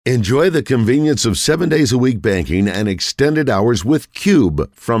Enjoy the convenience of 7 days a week banking and extended hours with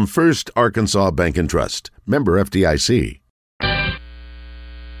Cube from First Arkansas Bank and Trust. Member FDIC.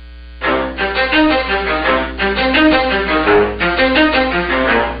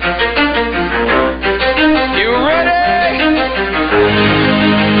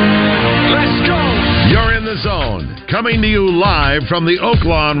 Coming to you live from the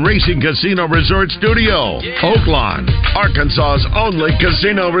Oaklawn Racing Casino Resort Studio. Oaklawn, Arkansas's only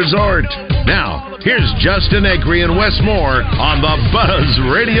casino resort. Now, here's Justin Acree and Wes Moore on the Buzz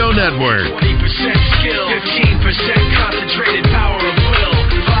Radio Network. 20% skill, 15% concentrated power of will,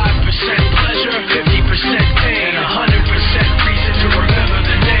 5% pleasure, 50% pain, 100% reason to remember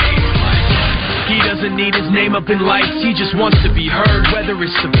the name. He doesn't need his name up in lights, he just wants to be heard, whether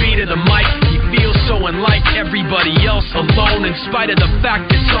it's the beat of the mic. Feels so unlike everybody else, alone in spite of the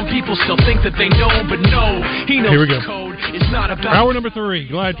fact that some people still think that they know, but no, he knows the code. It's not about hour number 3.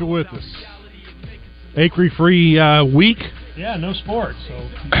 Glad you're with us. Acree free week. Yeah, no sports, so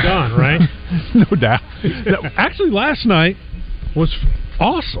done, right? No doubt. Actually, last night was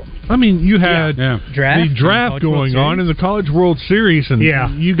awesome. I mean, you had the draft going on in the College World Series, and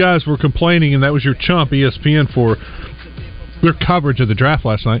you guys were complaining, and that was your chump, ESPN, for their coverage of the draft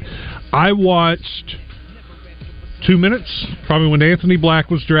last night. I watched 2 minutes, probably when Anthony Black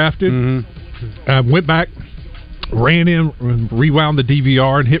was drafted. Mm-hmm. Went back, ran in, rewound the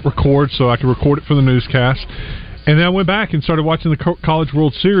DVR, and hit record so I could record it for the newscast. And then I went back and started watching the College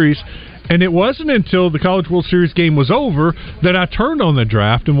World Series. And it wasn't until the College World Series game was over that I turned on the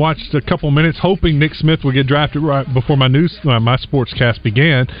draft and watched a couple minutes, hoping Nick Smith would get drafted right before my sportscast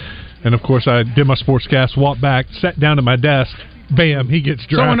began. And, of course, I did my sportscast, walked back, sat down at my desk. Bam, he gets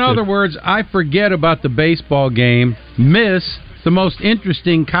drafted. So, in other words, I forget about the baseball game, miss the most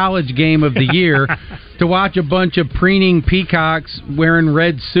interesting college game of the year to watch a bunch of preening peacocks wearing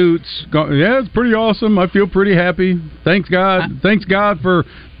red suits. It's pretty awesome. I feel pretty happy. Thanks God. Thanks God for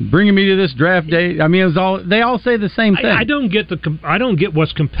bringing me to this draft day. I mean, they all say the same thing. I don't get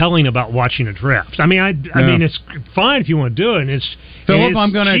what's compelling about watching a draft. I mean, I mean, it's fine if you want to do it. And it's Philip,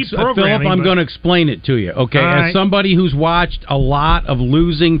 I'm going to explain it to you. Okay, as somebody who's watched a lot of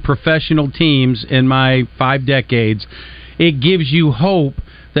losing professional teams in my 5 decades, it gives you hope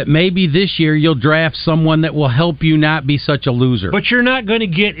that maybe this year you'll draft someone that will help you not be such a loser. But you're not going to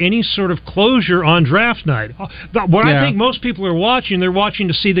get any sort of closure on draft night. What I think most people are watching, they're watching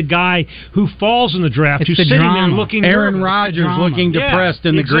to see the guy who falls in the draft, who's sitting there looking Aaron nervous. Rodgers looking depressed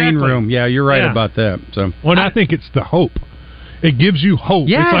in the green room. Yeah, you're right about that. So, well, I think it's the hope. It gives you hope.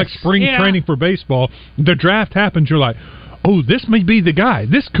 Yes. It's like spring training for baseball. The draft happens, you're like, oh, this may be the guy.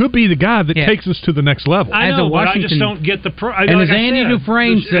 This could be the guy that takes us to the next level. I know, but I just don't get the... and like as Andy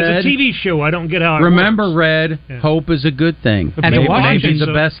Dufresne said... As a TV show, I don't get how it remember, works. Red, hope is a good thing. As a Washington,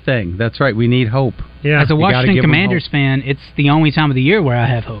 the best thing. That's right, we need hope. Yeah. As a Washington Commanders fan, it's the only time of the year where I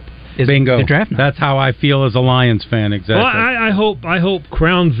have hope. Bingo. The draft night. That's how I feel as a Lions fan, exactly. Well, I hope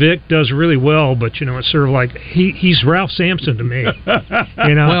Crown Vic does really well, but, it's sort of like he's Ralph Sampson to me.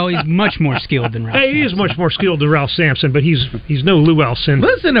 Well, he's much more skilled than Ralph Sampson. He is much more skilled than Ralph Sampson, but he's no Lou Alcindor.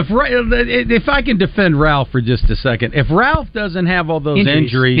 Listen, if I can defend Ralph for just a second, if Ralph doesn't have all those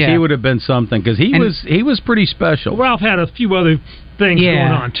injuries he would have been something, because he was pretty special. Ralph had a few other things going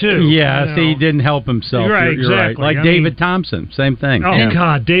on too. Yeah, he didn't help himself. Right, you're exactly. Right. Like David Thompson, same thing. Oh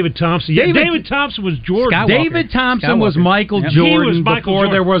God, David Thompson. Yeah, David Thompson was Jordan. David Thompson was Michael Jordan. He was Michael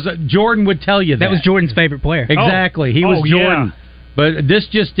Jordan. There was Jordan would tell you that. That was Jordan's favorite player. Exactly, he was Jordan. Yeah. But this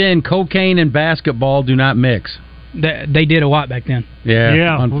just in: cocaine and basketball do not mix. They did a lot back then.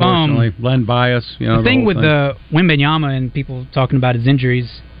 Yeah. Unfortunately, Len Bias. The thing with the Wembanyama and people talking about his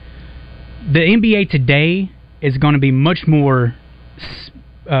injuries, the NBA today is going to be much more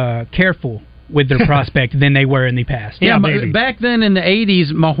careful with their prospect than they were in the past. Yeah, but back then in the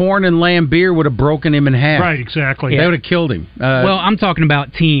 80s, Mahorn and Lambeer would have broken him in half. Right, exactly. They would have killed him. Well, I'm talking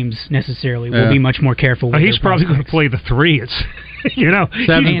about teams necessarily will be much more careful with he's probably going to play the 3. It's he's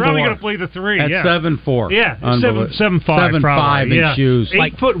probably going to play the 3. At 7'4". Yeah, 7'5", 7'5" in shoes.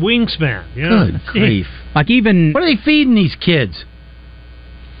 8-foot wingspan. Good grief. Like even... What are they feeding these kids?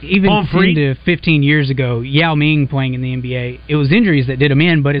 Even 10 to 15 years ago, Yao Ming playing in the NBA, it was injuries that did him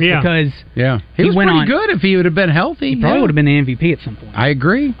in, but it's because he was pretty good if he would have been healthy. He probably would have been the MVP at some point. I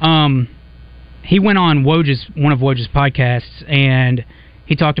agree. He went on one of Woj's podcasts, and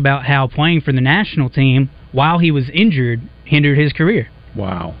he talked about how playing for the national team while he was injured hindered his career.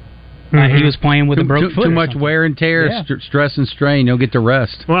 Wow. He was playing with a broken foot. Too much wear and tear, stress and strain. You'll get to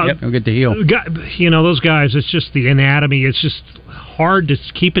rest. Well, you'll get to heal. Those guys, it's just the anatomy. It's just hard to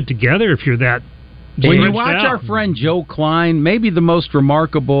keep it together if you're that When you watch our friend Joe Klein, maybe the most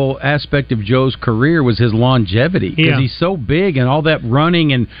remarkable aspect of Joe's career was his longevity, because he's so big and all that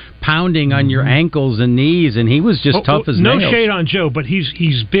running and pounding on your ankles and knees, and he was just tough as nails. No shade on Joe, but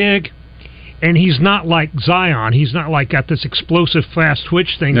he's big. And he's not like Zion. He's not like got this explosive, fast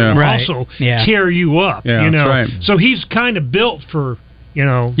twitch thing that will also tear you up. Yeah, you know, right. So he's kind of built for You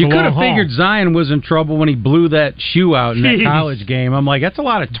could have figured Zion was in trouble when he blew that shoe out in that college game. I'm like, that's a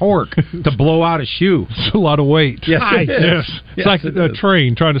lot of torque to blow out a shoe. It's a lot of weight. Yes, it is. Yes. It's like a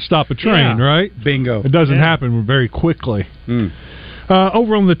train trying to stop a train, right? Bingo. It doesn't happen very quickly.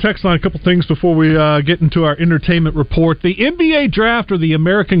 Over on the text line, a couple things before we get into our entertainment report. The NBA draft or the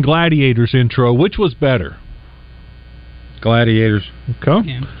American Gladiators intro, which was better? Gladiators. Okay.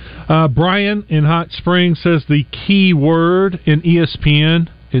 Yeah. Brian in Hot Springs says the key word in ESPN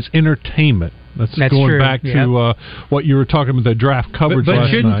is entertainment. That's going true. Back to what you were talking about, the draft coverage last night. But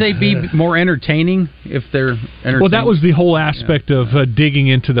shouldn't they be more entertaining if they're entertaining? Well, that was the whole aspect of digging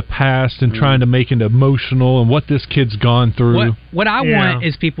into the past and trying to make it emotional and what this kid's gone through. What I want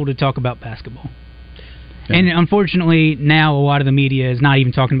is people to talk about basketball. Yeah. And unfortunately, now a lot of the media is not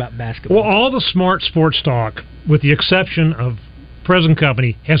even talking about basketball. Well, all the smart sports talk, with the exception of present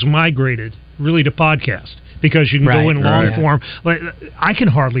company, has migrated really to podcast. Because you can go in long form. Like, I can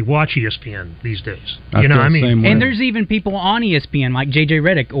hardly watch ESPN these days. You know what I mean? And there's even people on ESPN like J.J.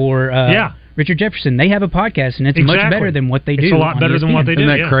 Redick or Richard Jefferson. They have a podcast, and it's much better than what they do. It's a lot better than what they do.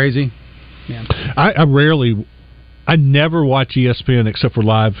 Isn't that crazy? Yeah. I never watch ESPN except for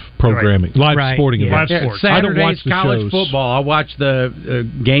live programming, live sporting events. Live sports. I don't watch the college football. I watch the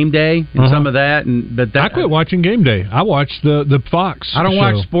game day and some of that. But I quit watching game day. I watch the Fox. I don't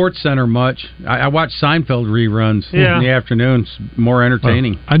watch Sports Center much. I watch Seinfeld reruns in the afternoons. More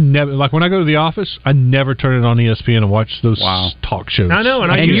entertaining. I never when I go to the office. I never turn it on ESPN and watch those talk shows. I know,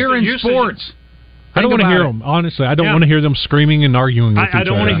 and you're in sports. I don't want to hear them. Honestly, I don't want to hear them screaming and arguing with each other. I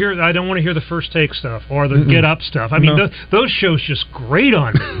don't want to hear the First Take stuff or the Get Up stuff. I mean, those shows just grate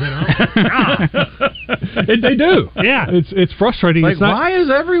on me. They do. Yeah, it's frustrating. Like, why is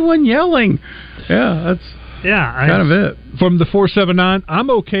everyone yelling? Yeah, that's kind of it. From the 479, I'm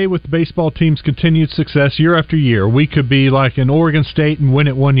okay with the baseball team's continued success year after year. We could be like an Oregon State and win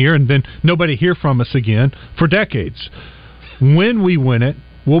it one year, and then nobody hear from us again for decades. When we win it,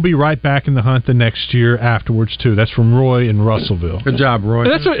 we'll be right back in the hunt the next year afterwards, too. That's from Roy in Russellville. Good job, Roy.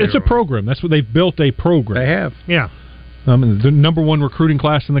 It's a program. That's what they've built, a program. They have. Yeah. The number one recruiting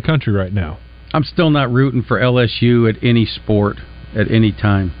class in the country right now. I'm still not rooting for LSU at any sport at any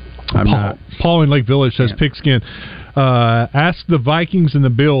time. Paul in Lake Village says, Pigskin, ask the Vikings and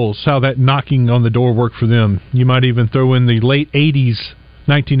the Bills how that knocking on the door worked for them. You might even throw in the late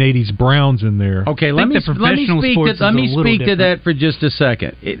 1980s Browns in there. Okay, let me speak to that for just a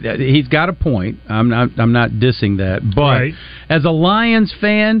second. He's got a point. I'm not dissing that, but as a Lions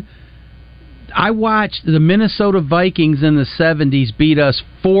fan, I watched the Minnesota Vikings in the 70s beat us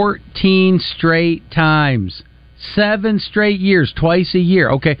 14 straight times. 7 straight years, twice a year.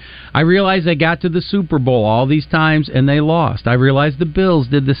 Okay, I realize they got to the Super Bowl all these times and they lost. I realize the Bills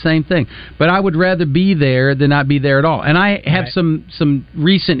did the same thing. But I would rather be there than not be there at all. And I have some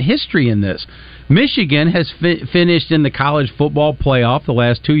recent history in this. Michigan has finished in the college football playoff the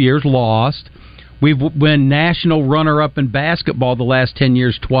last 2 years, lost. We've been national runner-up in basketball the last 10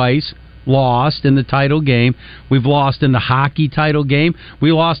 years twice, lost in the title game. We've lost in the hockey title game.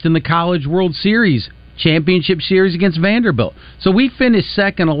 We lost in the College World Series championship series against Vanderbilt. So we finished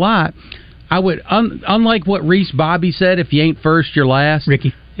second a lot. I would, unlike what Reese Bobby said, if you ain't first, you're last.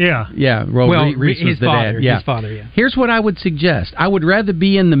 Ricky. Yeah. Well, Reese was the dad. His father, yeah. Here's what I would suggest. I would rather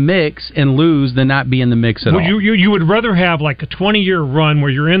be in the mix and lose than not be in the mix at all. You would rather have like a 20-year run where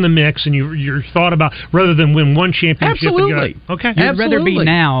you're in the mix and you're thought about, rather than win one championship. Absolutely. Okay. You'd rather be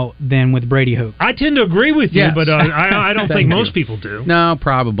now than with Brady Hoke. I tend to agree with you, but I don't think most people do. No,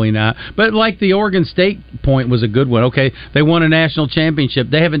 probably not. But like the Oregon State point was a good one. Okay, they won a national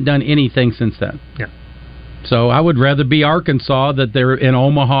championship. They haven't done anything since then. Yeah. So I would rather be Arkansas, that they're in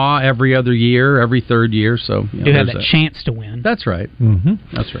Omaha every other year, every third year. So you have a chance to win. That's right. Mm-hmm.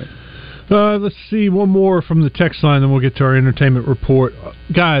 That's right. Let's see one more from the text line, then we'll get to our entertainment report.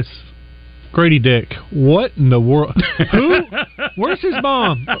 Guys, Grady Dick, what in the world? Who? Where's his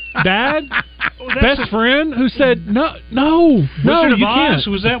mom? Dad? Best friend? Who said no, you can't?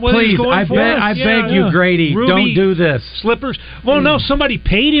 Was that what Please, he was going for? I beg you, Grady, Ruby, don't do this. Slippers. Well, no, somebody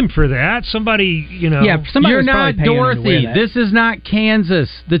paid him for that. Somebody, Yeah, somebody You're not Dorothy. This is not Kansas.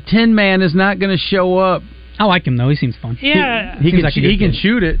 The Tin Man is not going to show up. I like him though. He seems fun. Yeah, he can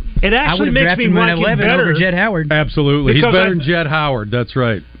shoot it. It actually makes me like him better over Jed Howard. Absolutely, he's better than Jed Howard. That's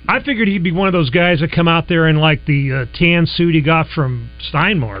right. I figured he'd be one of those guys that come out there in like the tan suit he got from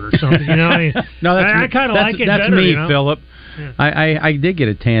Steinmart or something. You know, no, I kind of like it. That's better, me, you know? Philip. Yeah. I did get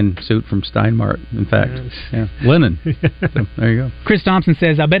a tan suit from Steinmart. In fact, linen. So, there you go. Chris Thompson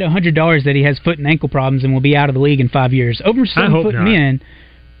says, "I bet $100 that he has foot and ankle problems and will be out of the league in 5 years. Over 7 foot men."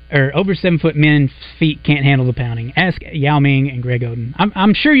 Or over 7 foot men's feet can't handle the pounding. Ask Yao Ming and Greg Oden.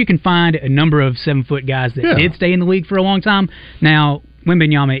 I'm sure you can find a number of 7 foot guys that did stay in the league for a long time. Now,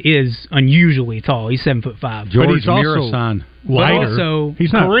 Wembanyama is unusually tall. He's 7'5". George but he's Mirasan. Lighter. Also,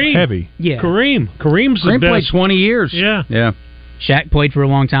 he's not heavy. Yeah, Kareem's the best. Played 20 years. Yeah. Shaq played for a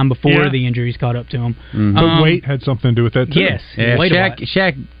long time before the injuries caught up to him. Mm-hmm. But weight had something to do with that too. Yes. Yeah.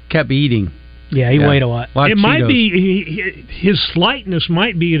 Shaq kept eating. Yeah, he weighed a lot. It might be his slightness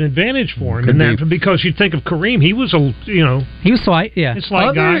might be an advantage for him in that because you think of Kareem, he was he was slight, a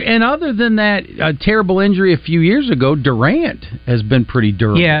slight guy. And other than that terrible injury a few years ago, Durant has been pretty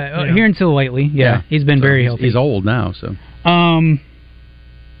durable. Yeah, here until lately. Yeah. He's been very healthy. He's old now, so. Hamhawk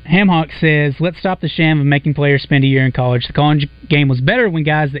says, "Let's stop the sham of making players spend a year in college. The college game was better when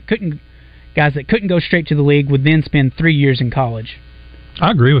guys that couldn't go straight to the league would then spend 3 years in college." I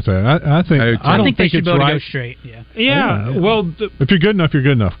agree with that. I don't think they should be able right. to go straight. Yeah. Well, if you're good enough, you're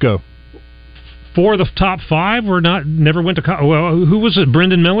good enough. Go. 4 of the top 5 never went to college. Well, who was it?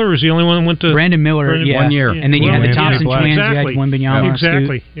 Brendan Miller is the only one that went to. Brandon Miller, 1 year, and then you had the Thompson twins. Exactly. You had Wembanyama.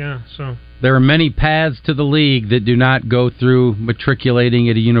 Exactly. Yeah. So there are many paths to the league that do not go through matriculating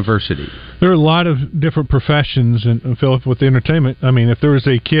at a university. There are a lot of different professions, and Philip, with entertainment. I mean, if there was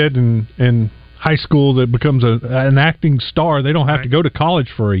a kid in high school that becomes an acting star, they don't have to go to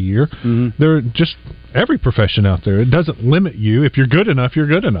college for a year. Mm-hmm. They're just every profession out there. It doesn't limit you. If you're good enough, you're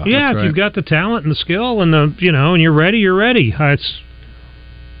good enough. Yeah, if you've got the talent and the skill and and you're ready, you're ready.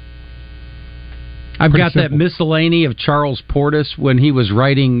 I've got that miscellany of Charles Portis when he was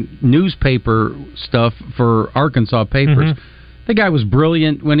writing newspaper stuff for Arkansas papers. Mm-hmm. The guy was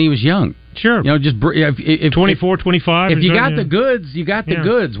brilliant when he was young. Sure. Just if 24, 25. If you got the goods, you got the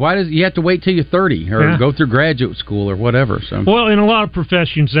goods. Why does you have to wait till you're 30 or go through graduate school or whatever? So. Well, in a lot of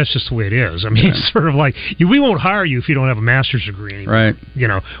professions, that's just the way it is. I mean, it's sort of like we won't hire you if you don't have a master's degree anymore.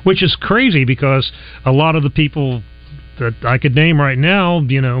 Right. Which is crazy because a lot of the people that I could name right now,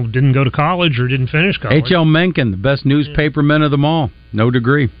 didn't go to college or didn't finish college. H.L. Mencken, the best newspaperman of them all, no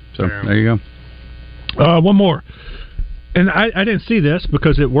degree. So there you go. One more. And I didn't see this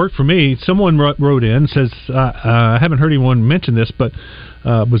because it worked for me. Someone wrote in, says, I haven't heard anyone mention this, but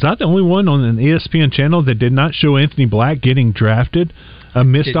was I the only one on an ESPN channel that did not show Anthony Black getting drafted? A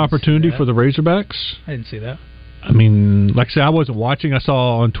missed opportunity for the Razorbacks? I didn't see that. I mean, like I said, I wasn't watching. I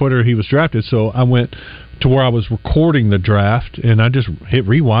saw on Twitter he was drafted, so I went to where I was recording the draft, and I just hit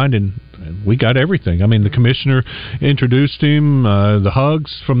rewind, and we got everything. I mean, the commissioner introduced him, the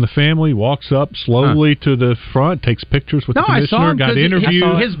hugs from the family, walks up slowly to the front, takes pictures with the commissioner, I saw him got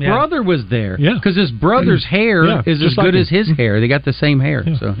interviewed. His brother was there. Yeah. Because his brother's hair is as good as his hair. They got the same hair.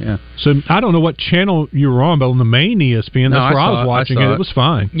 Yeah. So I don't know what channel you were on, but on the main ESPN, that's where I was watching it. It was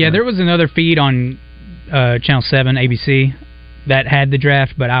fine. Yeah, there was another feed on Channel 7, ABC, that had the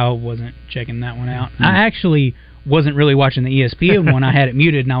draft, but I wasn't checking that one out. I actually wasn't really watching the ESPN one. I had it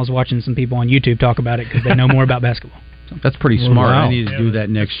muted, and I was watching some people on YouTube talk about it because they know more about basketball. So. That's pretty smart. Wow. I need to do that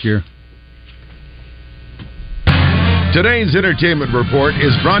next year. Today's entertainment report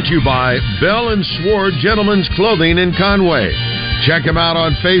is brought to you by Bell & Sword Gentlemen's Clothing in Conway. Check them out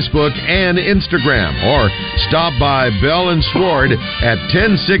on Facebook and Instagram, or stop by Bell & Sword at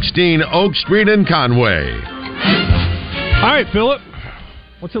 1016 Oak Street in Conway. All right, Philip.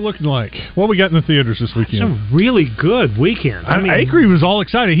 What's it looking like? What we got in the theaters this weekend? It's a really good weekend. I mean, Acree was all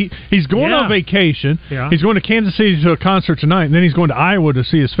excited. He's going on vacation. Yeah. He's going to Kansas City to a concert tonight, and then he's going to Iowa to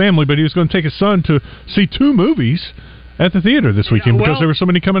see his family, but he was going to take his son to see 2 movies at the theater this weekend because there were so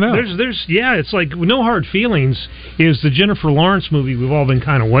many coming out. It's like No Hard Feelings is the Jennifer Lawrence movie we've all been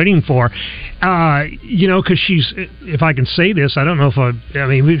kind of waiting for. Because she's, if I can say this, I don't know if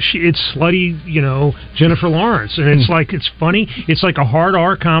it's slutty, Jennifer Lawrence. And it's like, it's funny. It's like a hard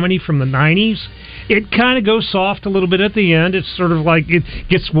R comedy from the 90s. It kind of goes soft a little bit at the end. It's sort of like it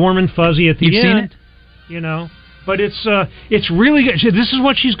gets warm and fuzzy at the end. You've seen it? But it's really good. This is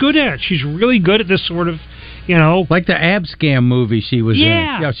what she's good at. She's really good at this sort of, like the Ab Scam movie she was in.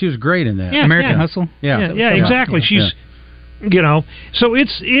 Yeah, she was great in that. American Hustle. Yeah, exactly. She's, so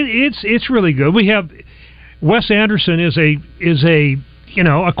it's really good. We have Wes Anderson is a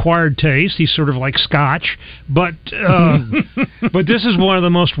acquired taste. He's sort of like Scotch, but but this is one of the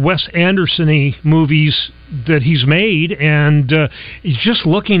most Wes Anderson-y movies that he's made, and just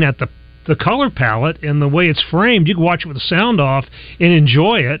looking at the the color palette and the way it's framed, you can watch it with the sound off and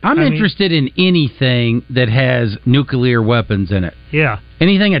enjoy it. I'm interested in anything that has nuclear weapons in it. Yeah.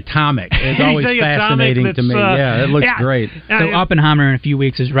 Anything atomic is always fascinating to me. Yeah, it looks great. So Oppenheimer in a few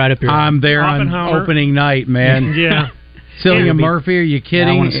weeks is right up here. I'm there on opening night, man. Yeah. Cillian Murphy, are you kidding?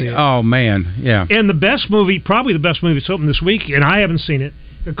 Yeah, I want to see it. Oh, man, yeah. And the best movie, probably the best movie that's open this week, and I haven't seen it,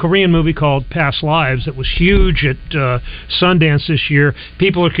 a Korean movie called Past Lives that was huge at Sundance this year.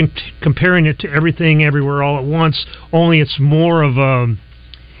 People are comparing it to Everything Everywhere All at Once, only it's more of a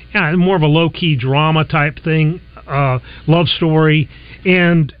low-key drama type thing, love story,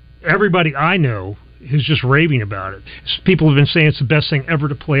 and everybody I know is just raving about it. People have been saying it's the best thing ever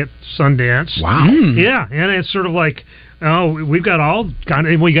to play at Sundance. Wow. Yeah, and it's sort of like, we've got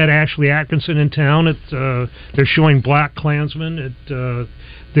we got Ashley Atkinson in town. They're showing Black Klansman at the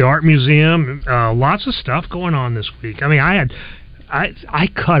Art Museum. Lots of stuff going on this week. I mean, I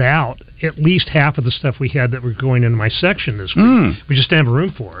cut out at least half of the stuff we had that were going into my section this week. We just didn't have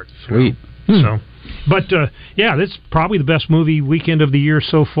room for it. Sweet. So, but that's probably the best movie weekend of the year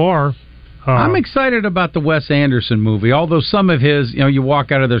so far. I'm excited about the Wes Anderson movie, although some of his, you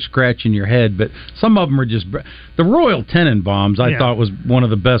walk out of there scratching your head, but some of them are just... The Royal Tenenbaums, I thought, was one of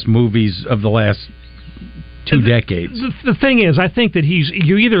the best movies of the last 2 decades. The thing is, I think that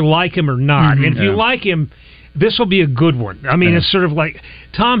you either like him or not, and if you like him, this will be a good one. I mean, it's sort of like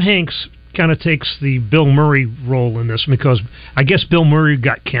Tom Hanks kind of takes the Bill Murray role in this because I guess Bill Murray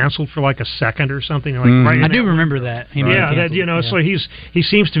got canceled for like a second or something. Right I do remember that. So he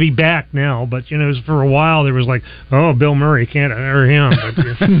seems to be back now, but for a while there was like, oh, Bill Murray, can't hire him.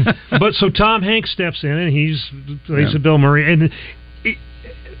 But so Tom Hanks steps in and he's plays a Bill Murray, and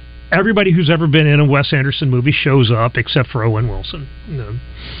everybody who's ever been in a Wes Anderson movie shows up except for Owen Wilson.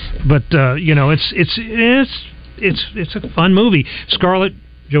 But it's a fun movie. Scarlett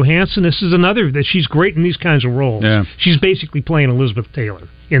Johansson, this is another that she's great in these kinds of roles. Yeah. She's basically playing Elizabeth Taylor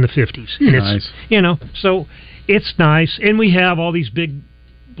in the 50s. And nice. So it's nice. And we have all these big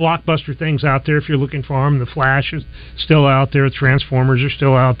blockbuster things out there if you're looking for them. The Flash is still out there. Transformers are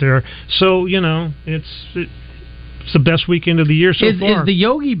still out there. So, it's the best weekend of the year so far. Is the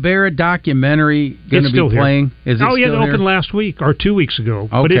Yogi Berra documentary going to be playing? Is it it opened last week or 2 weeks ago.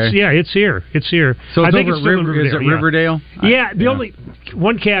 Okay. But it's here. It's here. So I think it's Riverdale. Is it Riverdale? Yeah. The only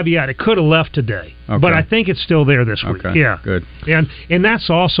one caveat, it could have left today, but I think it's still there this week. Okay. Yeah, good. And that's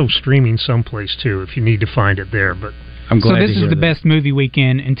also streaming someplace too if you need to find it there. But I'm glad. So this is the best movie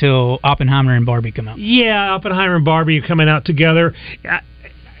weekend until Oppenheimer and Barbie come out. Yeah, Oppenheimer and Barbie are coming out together.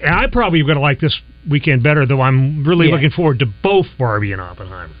 I probably am going to like this weekend better, though I'm really looking forward to both Barbie and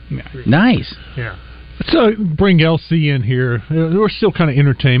Oppenheimer. Yeah. Nice. Yeah. Let's bring LC in here. We're still kind of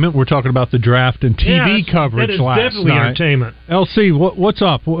entertainment. We're talking about the draft and TV coverage last night. Definitely entertainment. LC, what's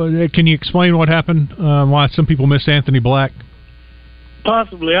up? Can you explain what happened? Why some people missed Anthony Black?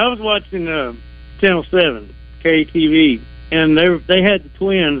 Possibly. I was watching Channel 7, KTV, and they had the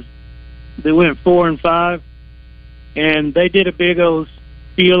twins that went 4 and 5, and they did a big old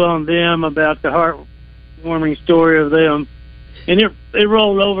spiel on them about the heartwarming story of them, and it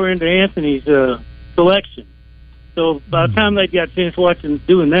rolled over into Anthony's selection. So by the time they got finished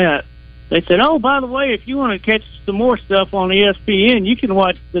doing that, they said, "Oh, by the way, if you want to catch some more stuff on ESPN, you can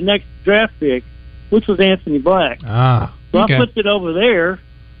watch the next draft pick, which was Anthony Black." So I flipped it over there,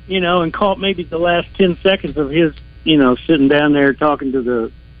 and caught maybe the last 10 seconds of his, sitting down there talking to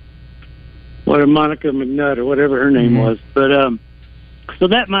Monica McNutt or whatever her name was, but so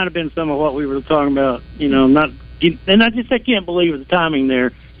that might have been some of what we were talking about, and I can't believe the timing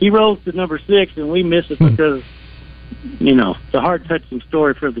there. He rolls to number 6, and we miss it because, it's a heart-touching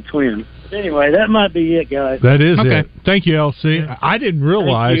story for the Twins. But anyway, that might be it, guys. That is it. Thank you, LC. Yeah. I didn't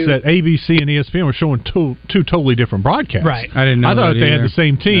realize that ABC and ESPN were showing two totally different broadcasts. Right. I didn't know I thought that they had the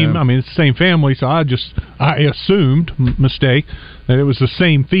same team. No. I mean, it's the same family, so I assumed, mistake, that it was the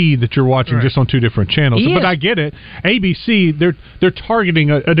same feed that you're watching just on 2 different channels. But I get it. ABC, they're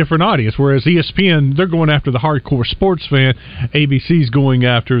targeting a different audience, whereas ESPN, they're going after the hardcore sports fan. ABC's going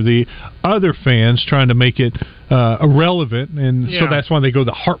after the other fans, trying to make it irrelevant, and so that's why they go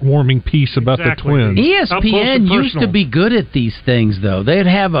the heartwarming piece about the Twins. ESPN used to be good at these things, though. They'd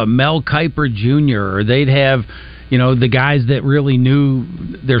have a Mel Kiper Jr., or they'd have, the guys that really knew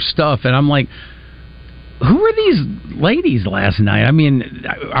their stuff, and I'm like, who were these ladies last night? I mean,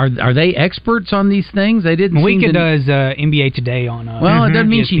 are they experts on these things? They didn't. Malika does NBA Today on. Well, it doesn't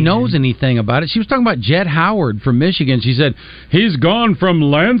mean she knows anything about it. She was talking about Jett Howard from Michigan. She said he's gone from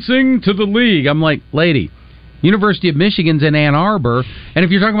Lansing to the league. I'm like, lady, University of Michigan's in Ann Arbor, and if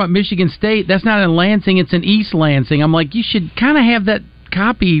you're talking about Michigan State, that's not in Lansing; it's in East Lansing. I'm like, you should kind of have that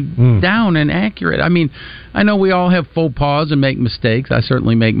copy down and accurate. I mean, I know we all have faux pas and make mistakes. I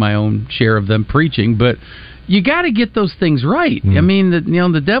certainly make my own share of them preaching, but you got to get those things right. I mean,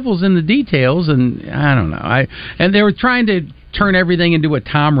 the devil's in the details, and I don't know. And they were trying to turn everything into a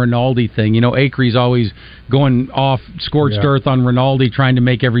Tom Rinaldi thing. Acree's always going off scorched earth on Rinaldi, trying to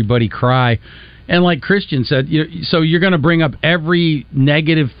make everybody cry. And like Christian said, so you're going to bring up every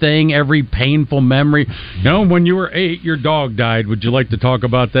negative thing, every painful memory. When you were 8, your dog died. Would you like to talk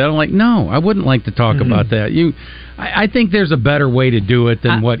about that? I'm like, no, I wouldn't like to talk about that. I think there's a better way to do it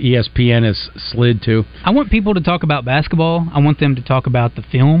than what ESPN has slid to. I want people to talk about basketball. I want them to talk about the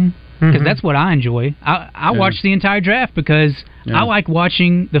film, because that's what I enjoy. I watch the entire draft because I like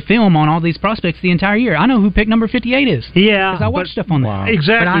watching the film on all these prospects the entire year. I know who pick number 58 is. Yeah. Because I watch stuff on that.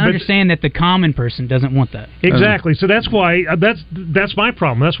 Exactly. But I understand that the common person doesn't want that. Exactly. So that's why, that's my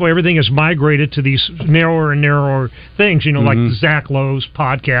problem. That's why everything is migrated to these narrower and narrower things, like Zach Lowe's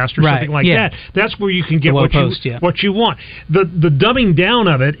podcast or something like that. That's where you can get what you want. The dumbing down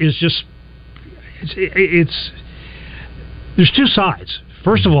of it is just, it's there's two sides.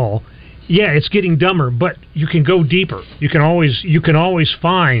 First of all, it's getting dumber, but you can go deeper. You can always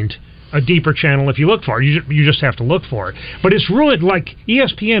find a deeper channel if you look for it. You just have to look for it. But it's really like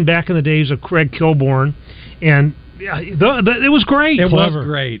ESPN back in the days of Craig Kilborn, and it was great. It was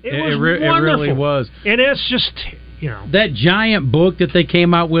great. It really was. And it's just that giant book that they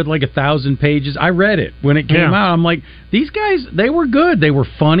came out with, like 1,000 pages. I read it when it came out. I'm like, these guys, they were good. They were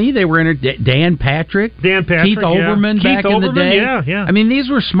funny. They were Dan Patrick, Keith Olbermann back in the day. Yeah. I mean, these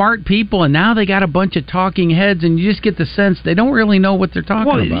were smart people, and now they got a bunch of talking heads, and you just get the sense they don't really know what they're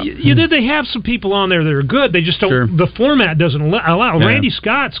talking about. They have some people on there that are good. They just don't. Sure. The format doesn't allow. Yeah. Randy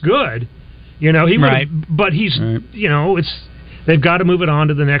Scott's good. But he's it's. They've got to move it on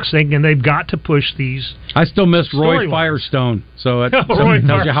to the next thing, and they've got to push these. I still miss Roy Firestone, so that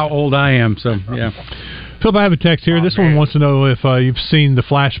tells you how old I am. So, yeah. Phil, I have a text here. This one wants to know if you've seen the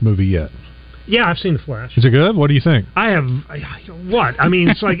Flash movie yet. Yeah, I've seen the Flash. Is it good? What do you think? I have. What? I mean,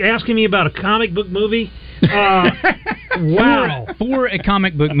 it's like asking me about a comic book movie. Wow. For a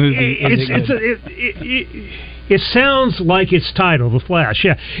comic book movie, it sounds like its title, The Flash.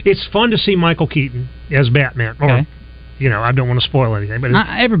 Yeah, it's fun to see Michael Keaton as Batman. Okay. I don't want to spoil anything, but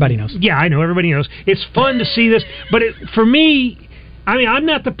everybody knows. Yeah, I know, everybody knows. It's fun to see this, but for me, I mean, I'm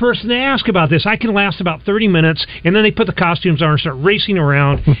not the person to ask about this. I can last about 30 minutes, and then they put the costumes on and start racing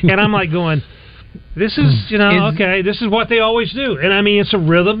around, and I'm like going, this is, okay, this is what they always do. And I mean, it's a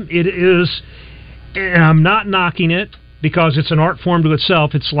rhythm. It is, and I'm not knocking it, because it's an art form to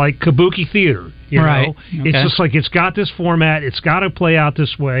itself. It's like kabuki theater, right. know? It's just like it's got this format. It's got to play out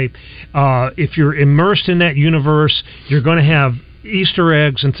this way. If you're immersed in that universe, you're going to have Easter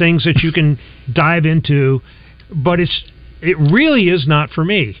eggs and things that you can dive into. But it really is not for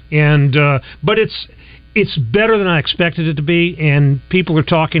me. And but it's better than I expected it to be. And people are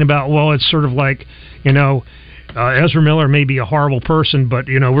talking about, well, it's sort of like, Ezra Miller may be a horrible person, but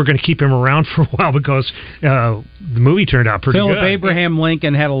we're going to keep him around for a while because the movie turned out pretty good. Philip Abraham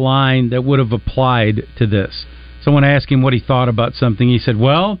Lincoln had a line that would have applied to this. Someone asked him what he thought about something. He said,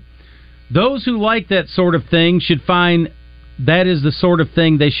 well, those who like that sort of thing should find that is the sort of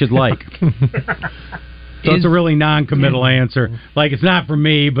thing they should like. So it's a really non-committal answer. Like, it's not for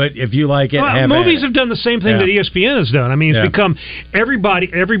me, but if you like it, movies have done the same thing that ESPN has done. I mean, it's become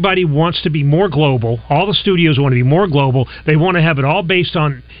everybody wants to be more global. All the studios want to be more global. They want to have it all based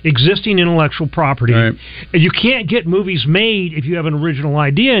on existing intellectual property. Right. You can't get movies made if you have an original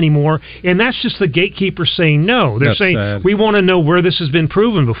idea anymore, and that's just the gatekeepers saying no. They're saying, we want to know where this has been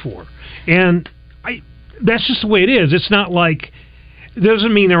proven before. And that's just the way it is. It's not like... It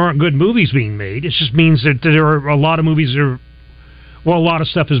doesn't mean there aren't good movies being made. It just means that there are a lot of movies that are... Well, a lot of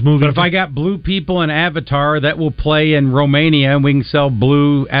stuff is moving. But if I got blue people in Avatar, that will play in Romania, and we can sell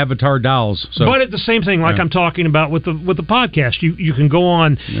blue Avatar dolls. So. But it's the same thing, like I'm talking about with the podcast. You can go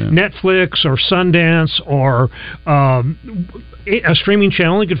on Netflix or Sundance or a streaming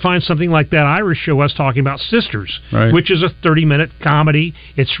channel. You can find something like that Irish show I was talking about, Sisters, which is a 30-minute comedy.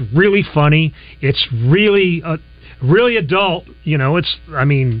 It's really funny. It's really adult.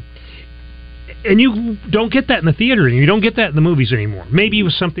 And you don't get that in the theater, and you don't get that in the movies anymore. Maybe it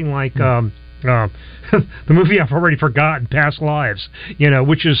was something like the movie I've already forgotten, Past Lives,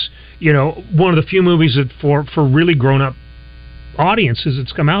 which is one of the few movies that for really grown up audiences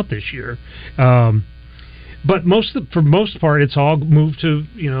that's come out this year. But for most part, it's all moved to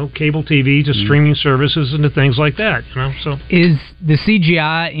cable TV, to streaming services, and to things like that. So is the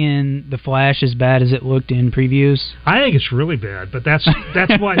CGI in The Flash as bad as it looked in previews? I think it's really bad, but that's what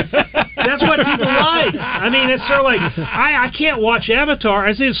people like. I mean, it's sort of like I can't watch Avatar.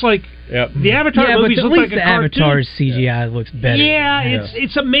 I say it's like the Avatar movies look like a cartoon. The Avatar's CGI looks better. Yeah,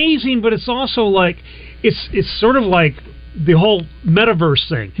 it's amazing, but it's also like it's sort of like the whole metaverse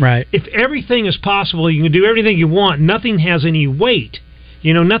thing. Right. If everything is possible, you can do everything you want. Nothing has any weight.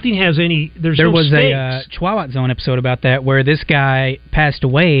 Nothing has any. There was stakes. a Twilight Zone episode about that where this guy passed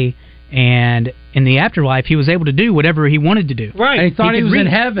away, and in the afterlife he was able to do whatever he wanted to do. Right. And he thought he was in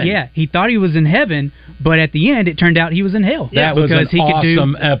heaven. Yeah, he thought he was in heaven, but at the end it turned out he was in hell. That was an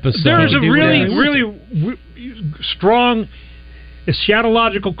awesome episode. There's a really strong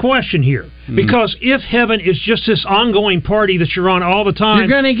eschatological question here, because if heaven is just this ongoing party that you're on all the time, you're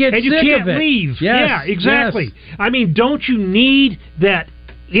going to get and you sick can't of it. leave. Yes, yeah, exactly. Yes. I mean, don't you need that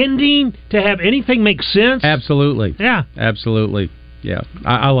ending to have anything make sense? Absolutely. Yeah. Absolutely. Yeah,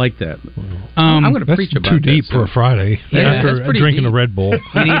 I like that. I'm going to preach about too deep for a Friday after drinking a Red Bull.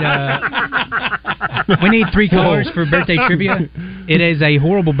 We need 3 callers for birthday trivia. It is a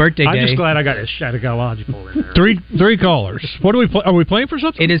horrible birthday day. I'm just glad I got eschatological in there. Three callers. What are we? Are we playing for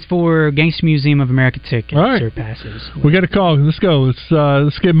something? It is for Gangster Museum of America tickets or passes. We got a call. Let's go.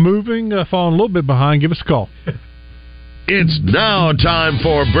 Let's get moving. Falling a little bit behind. Give us a call. It's now time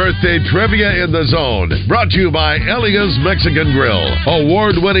for Birthday Trivia in the Zone. Brought to you by Elia's Mexican Grill.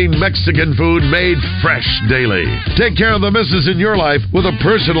 Award-winning Mexican food made fresh daily. Take care of the misses in your life with a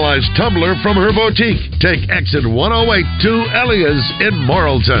personalized tumbler from her boutique. Take exit 108 to Elia's in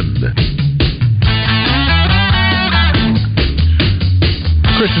Morrilton.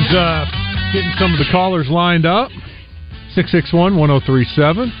 Christian's getting some of the callers lined up.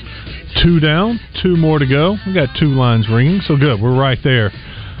 661-1037. 2 down, 2 more to go. We got 2 lines ringing, so good. We're right there.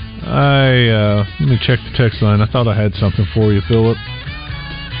 Let me check the text line. I thought I had something for you, Philip.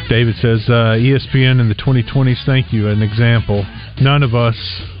 David says, ESPN in the 2020s, thank you. An example. None of us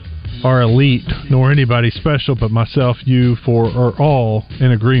are elite, nor anybody special, but myself, you, are all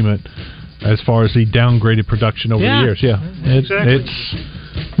in agreement as far as the downgraded production over the years. Yeah, exactly. It's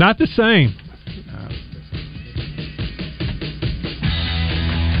not the same.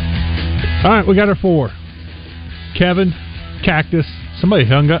 All right, we got our 4. Kevin, Cactus. Somebody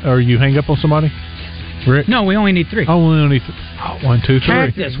hung up, or you hang up on somebody? Rick? No, we only need 3. Oh, we only need 1, 2, 3.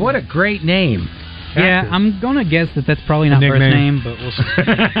 Cactus, what a great name. Cactus. Yeah, I'm going to guess that's probably not birth name, but we'll see.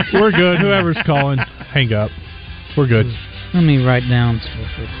 We're good. Whoever's calling, hang up. We're good. Let me write down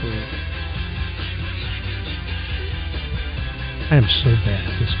stuff real quick. I am so bad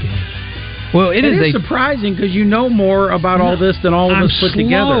at this game. Well, it is surprising because you know more about all this than all of us put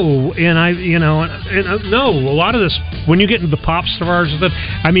together. And a lot of this, when you get into the pop stars,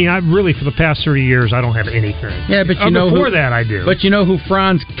 I mean, I really, for the past 30 years, I don't have anything. Yeah, but before that, I do. But you know who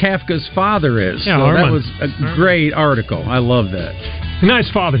Franz Kafka's father is. Yeah, so that was a great article. I love that.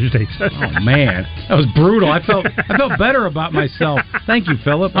 Nice Father's Day. Oh man, that was brutal. I felt better about myself. Thank you,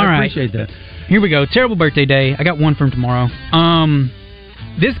 Philip. I appreciate that. Here we go. Terrible birthday day. I got one from tomorrow.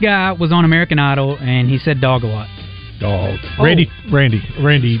 This guy was on American Idol, and he said dog a lot. Dog. Randy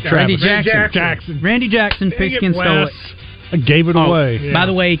Jackson. Randy Jackson, Pigskin stole it. I gave it away. Yeah. By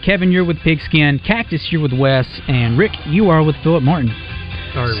the way, Kevin, you're with Pigskin. Cactus, you're with Wes. And Rick, you are with Philip Martin.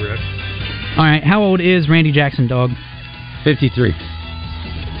 Sorry, Rick. All right, how old is Randy Jackson, dog? 53.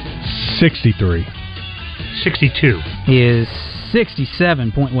 63. 62. He is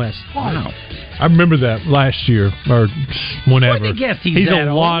 67, Point West. Wow. I remember that last year or whenever. I guess he's a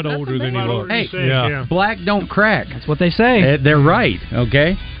old. lot older than he looks. Hey, yeah. Black don't crack. That's what they say. They're right.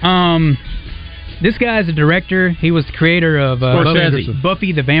 Okay. This guy is a director. He was the creator of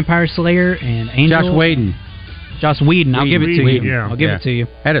Buffy the Vampire Slayer and Angel. Joss Whedon. I'll give it to you. Yeah. I'll give it to you.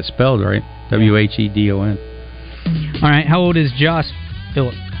 Had it spelled right. Whedon. All right. How old is Joss,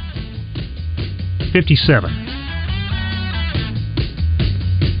 Philip? 57.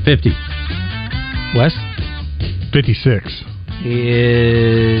 50. Wes? 56.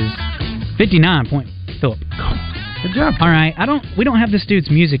 Is 59. Point, Philip. Good job. All right. We don't have this dude's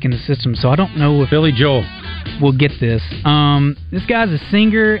music in the system, so I don't know if Billy Joel will get this. This guy's a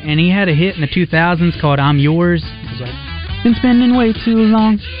singer, and he had a hit in the 2000s called "I'm Yours." Been spending way too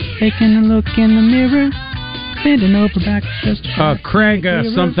long, taking a look in the mirror, bending over back just. Craig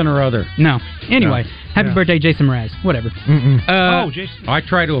something or other. No. Anyway. Happy birthday, Jason Mraz. Whatever. Jason. I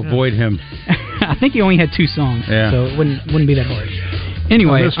try to avoid him. I think he only had 2 songs, so it wouldn't be that hard.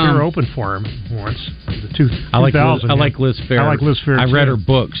 Anyway, Liz Phair opened for him once. I like Liz Phair. I like Liz Phair. I read her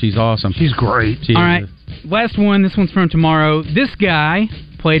book. She's awesome. She's great. All right. Last one. This one's from tomorrow. This guy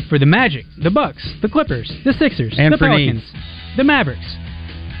played for the Magic, the Bucks, the Clippers, the Sixers, the Pelicans, the Mavericks.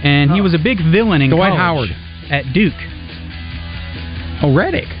 And he was a big villain in Dwight college Howard at Duke. Oh,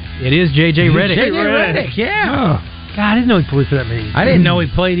 Reddick. It is J.J. Reddick. J.J. Reddick, yeah. Oh. God, I didn't know he played for that many. I didn't know he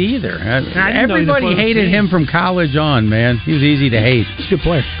played either. Everybody hated him from college on, man. He was easy to hate. He's a good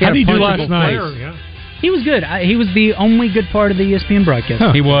player. How did he do last night? He was good. He was the only good part of the ESPN broadcast.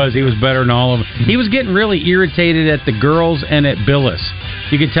 Huh. He was better than all of them. He was getting really irritated at the girls and at Billis.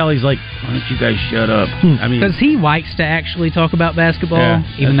 You could tell he's like, why don't you guys shut up? I mean, because he likes to actually talk about basketball,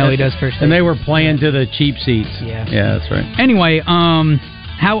 even though he does first. And they were playing to the cheap seats. Yeah, that's right. Anyway,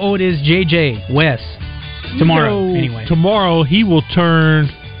 how old is JJ Wes? Tomorrow, anyway. Tomorrow he will turn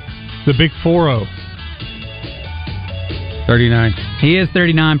the big 40. 39. He is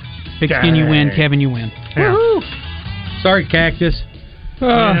 39. Big Skin, you win. Kevin, you win. Yeah. Woo-hoo. Sorry, Cactus.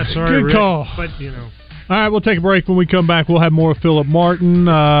 Sorry, Rick. Call. But, All right, we'll take a break. When we come back, we'll have more of Philip Martin.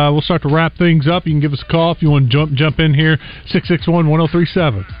 We'll start to wrap things up. You can give us a call if you want to jump in here.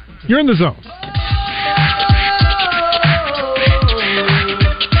 661-1037. You're in the zone.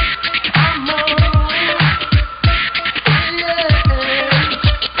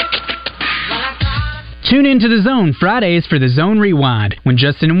 Tune into The Zone Fridays for The Zone Rewind, when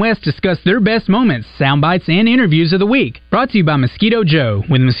Justin and Wes discuss their best moments, sound bites, and interviews of the week. Brought to you by Mosquito Joe.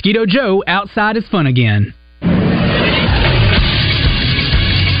 With Mosquito Joe, outside is fun again.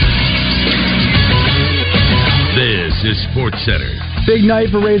 This is SportsCenter. Big night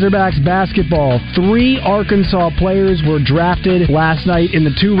for Razorbacks basketball. 3 Arkansas players were drafted last night in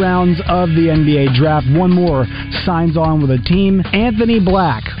the 2 rounds of the NBA draft. One more signs on with a team. Anthony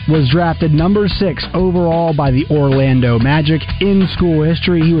Black was drafted number 6 overall by the Orlando Magic. In school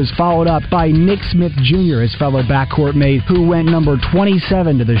history, he was followed up by Nick Smith Jr., his fellow backcourt mate, who went number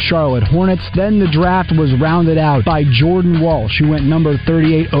 27 to the Charlotte Hornets. Then the draft was rounded out by Jordan Walsh, who went number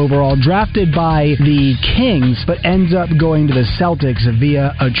 38 overall, drafted by the Kings, but ends up going to the Celtics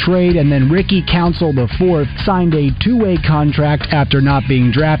via a trade. And then Ricky Council IV signed a 2-way contract after not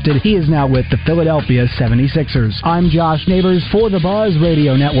being drafted. He is now with the Philadelphia 76ers. I'm Josh Neighbors for the Buzz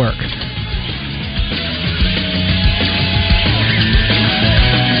Radio Network.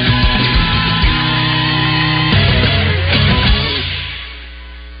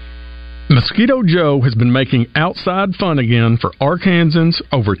 Mosquito Joe has been making outside fun again for Arkansans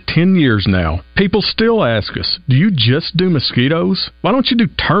over 10 years now. People still ask us, do you just do mosquitoes? Why don't you do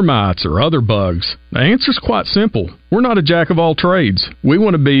termites or other bugs? The answer's quite simple. We're not a jack of all trades. We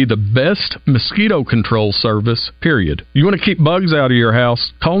want to be the best mosquito control service, period. You want to keep bugs out of your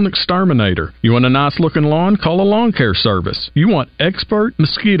house? Call an exterminator. You want a nice looking lawn? Call a lawn care service. You want expert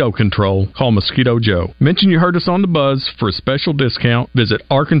mosquito control? Call Mosquito Joe. Mention you heard us on the Buzz for a special discount. Visit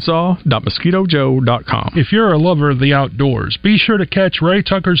arkansas.mosquitojoe.com. If you're a lover of the outdoors, be sure to catch Ray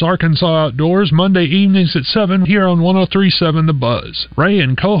Tucker's Arkansas Outdoors Monday evenings at 7 here on 103.7 The Buzz. Ray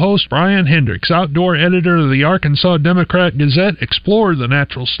and co-host Brian Hendricks, outdoor editor of the Arkansas Democrat Gazette, explore the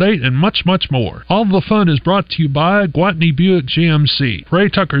natural state, and much, much more. All the fun is brought to you by Gwatney Buick GMC. Ray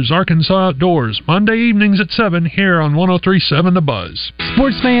Tucker's Arkansas Outdoors, Monday evenings at 7 here on 103.7 The Buzz.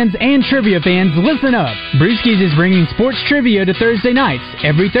 Sports fans and trivia fans, listen up. Brewski's is bringing sports trivia to Thursday nights.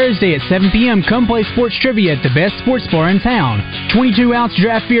 Every Thursday at 7 p.m., come play sports trivia at the best sports bar in town. 22-ounce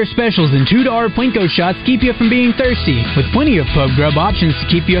draft beer specials and $2 Plinko shots keep you from being thirsty, with plenty of pub grub options to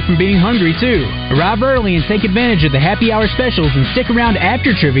keep you from being hungry, too. Arrive early and take advantage of the happy hour specials and stick around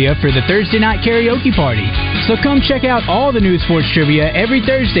after trivia for the Thursday night karaoke party. So come check out all the new sports trivia every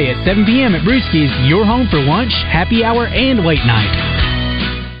Thursday at 7 p.m. at Brewski's, your home for lunch, happy hour, and late night.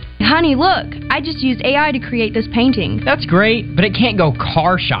 Honey, look, I just used AI to create this painting. That's great, but it can't go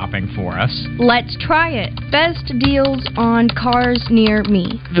car shopping for us. Let's try it. Best deals on cars near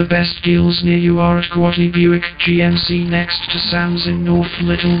me. The best deals near you are at Gwatney Buick GMC next to Sam's in North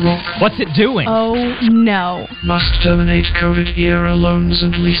Little Rock. What's it doing? Oh, no. Must terminate COVID-era loans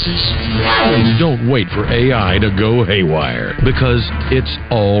and leases. Don't wait for AI to go haywire, because it's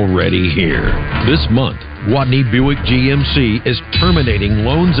already here. This month, Gwatney Buick GMC is terminating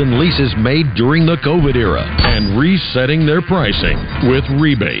loans and leases made during the COVID era and resetting their pricing with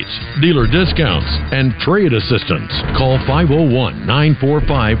rebates, dealer discounts, and trade assistance. Call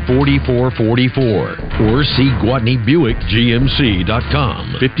 501-945-4444 or see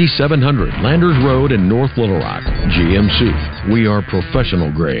GwatneyBuickGMC.com. 5700 Landers Road in North Little Rock. GMC. We are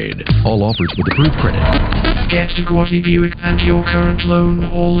professional grade. All offers with approved credit. Get to Gwatney Buick and your current loan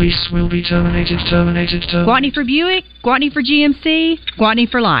or lease will be terminated. Gwatney for Buick, Gwatney for GMC, Gwatney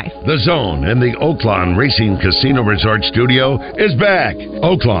for life. The Zone and the Oaklawn Racing Casino Resort Studio is back.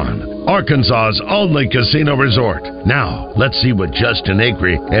 Oaklawn, Arkansas's only casino resort. Now, let's see what Justin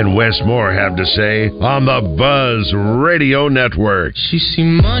Acri and Wes Moore have to say on the Buzz Radio Network. She see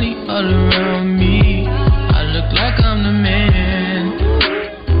money all around me. I look like I'm the man.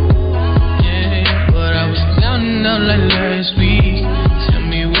 Yeah, but I was counting up like last week. Tell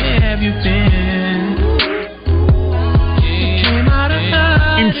me, where have you been?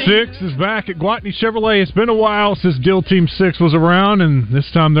 Team 6 is back at Gwatney Chevrolet. It's been a while since Deal Team 6 was around, and this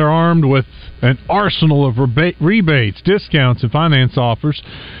time they're armed with an arsenal of rebates, discounts, and finance offers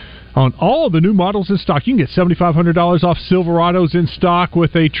on all of the new models in stock. You can get $7,500 off Silverados in stock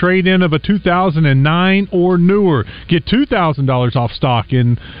with a trade-in of a 2009 or newer. Get $2,000 off stock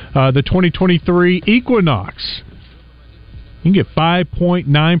in the 2023 Equinox. You can get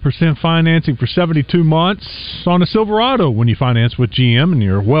 5.9% financing for 72 months on a Silverado when you finance with GM and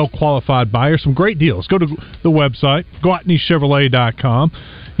you're a well-qualified buyer. Some great deals. Go to the website, GwatneyChevrolet.com.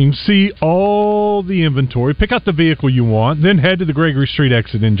 You can see all the inventory. Pick out the vehicle you want. Then head to the Gregory Street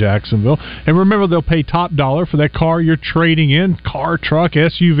exit in Jacksonville. And remember, they'll pay top dollar for that car you're trading in, car, truck,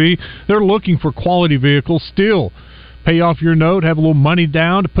 SUV. They're looking for quality vehicles still. Pay off your note, have a little money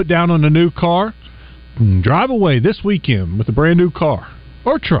down to put down on a new car. Drive away this weekend with a brand new car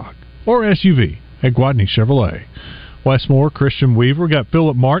or truck or SUV at Gwatney Chevrolet. Wes Moore, Christian Weaver, got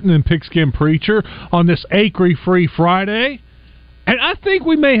Philip Martin and Pigskin Preacher on this Acri-free Friday. And I think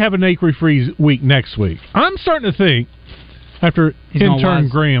we may have an Acri-free week next week. I'm starting to think, after intern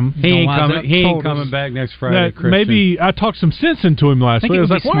Graham, he ain't coming back next Friday, Christian. Maybe I talked some sense into him last week. I was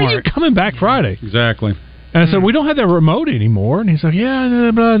like, why are you coming back Friday? Exactly. And I said, we don't have that remote anymore. And he's like,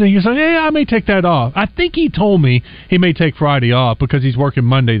 and he's like, I may take that off. I think he told me he may take Friday off because he's working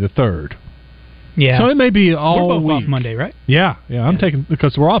Monday the 3rd. Yeah. So it may be all we're both week. off Monday, right? Yeah. I'm taking,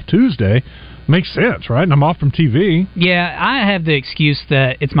 because we're off Tuesday. Makes sense, right? And I'm off from TV. Yeah, I have the excuse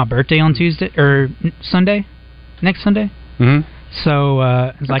that it's my birthday on Tuesday, or Sunday, next Sunday. Mm-hmm. So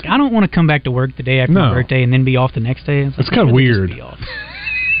it's like, I don't want to come back to work the day after my birthday and then be off the next day. It's kind of weird.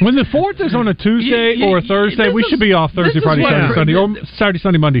 When the 4th is on a Tuesday or a Thursday, we should be off Thursday, Friday, Saturday, Sunday, or Saturday,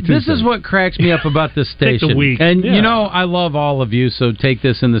 Sunday, Monday, Tuesday. This is what cracks me up about this station. Take the week. And, you know, I love all of you, so take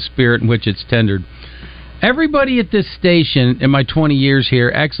this in the spirit in which it's tendered. Everybody at this station in my 20 years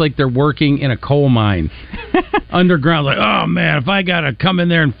here acts like they're working in a coal mine. Underground, like, oh, man, if I got to come in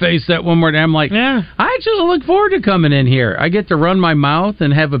there and face that one more day, I'm like, I actually look forward to coming in here. I get to run my mouth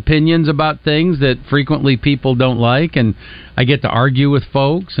and have opinions about things that frequently people don't like, and I get to argue with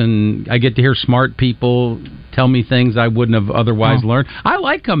folks, and I get to hear smart people tell me things I wouldn't have otherwise learned. I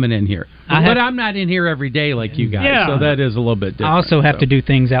like coming in here, but I'm not in here every day like you guys, so that is a little bit different. I also have to do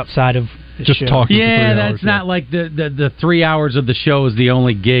things outside of just show. talking. Yeah, for 3 that's hours, not like the 3 hours of the show is the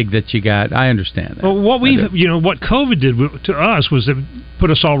only gig that you got. I understand that. Well, what COVID did to us was it put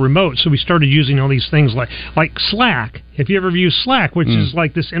us all remote, so we started using all these things like Slack. If you ever use Slack, which is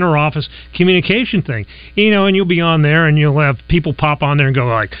like this inter-office communication thing, and you'll be on there and you'll have people pop on there and go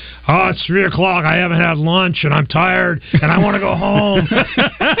like, "Oh, it's 3:00. I haven't had lunch and I'm tired and I want to go home."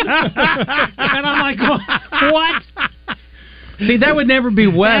 And I'm like, what? See, that would never be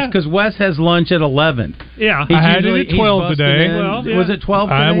Wes, because Wes has lunch at 11. Yeah. I had it at 12 today. Was it 12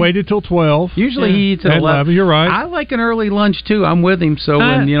 today? I waited till 12. Usually he eats at 11. You're right. I like an early lunch, too. I'm with him. So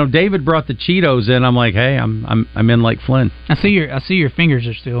when David brought the Cheetos in, I'm like, hey, I'm in like Flynn. I see your fingers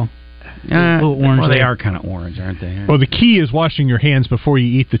are still a little orange. Well, they are kind of orange, aren't they? Well, the key is washing your hands before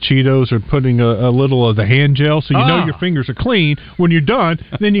you eat the Cheetos or putting a little of the hand gel so you know your fingers are clean. When you're done,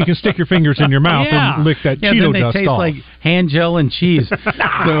 then you can stick your fingers in your mouth and lick that Cheeto then dust they taste off. like hand gel and cheese. So,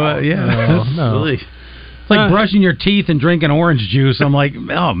 No. Really, it's like brushing your teeth and drinking orange juice. I'm like,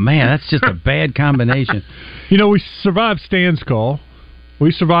 oh, man, that's just a bad combination. We survived Stan's call.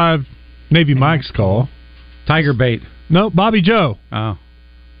 We survived Navy Mike's call. Tiger bait. No, Bobby Joe. Oh.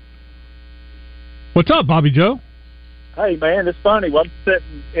 What's up, Bobby Joe? Hey, man, it's funny. I'm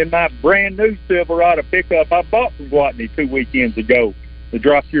sitting in my brand new Silverado pickup I bought from Gwatney 2 weekends ago. They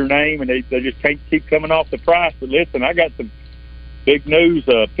dropped your name, and they just can't keep coming off the price. But listen, I got some big news.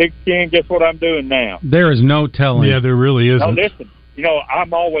 Pigskin, guess what I'm doing now? There is no telling. Yeah, there really isn't. Now, listen,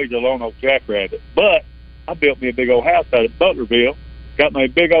 I'm always a lone oak jackrabbit, but I built me a big old house out at Butlerville, got my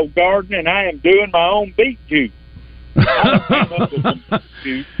big old garden, and I am doing my own beet juice.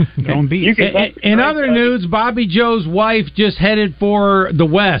 In other news, Bobby Joe's wife just headed for the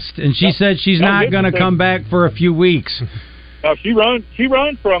West, and she said she's not going to come back for a few weeks. No, she runs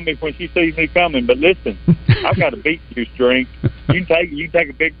from me when she sees me coming. But listen, I've got a beet juice drink. You can take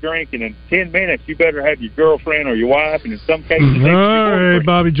a big drink, and in 10 minutes, you better have your girlfriend or your wife, and in some cases, all right,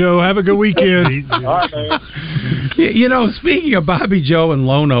 Bobby Joe, have a good weekend. All right, man. You know, speaking of Bobby Joe and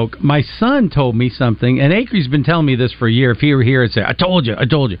Lone Oak, my son told me something, and Acree's been telling me this for a year. If he were here, I'd say, I told you.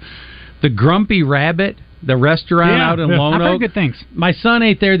 The Grumpy Rabbit, the restaurant out in Lone Oak. I've heard good things. My son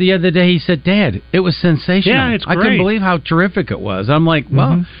ate there the other day. He said, Dad, it was sensational. Yeah, it's great. I couldn't believe how terrific it was. I'm like,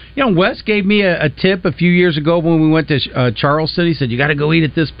 well, you know, Wes gave me a tip a few years ago when we went to Charleston. He said, you got to go eat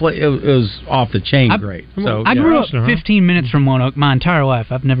at this place. It was off the chain great. So I grew up 15 minutes from Lone Oak my entire life.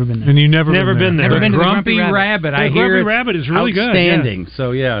 I've never been there. And you never been there. Never been to the Grumpy Rabbit. I the hear Grumpy Rabbit is really outstanding. Good.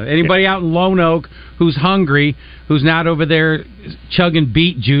 So, anybody out in Lone Oak who's hungry, who's not over there chugging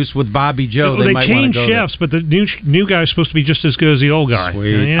beet juice with Bobby Joe, they might want to go chefs, but the new guy's supposed to be just as good as the old guy.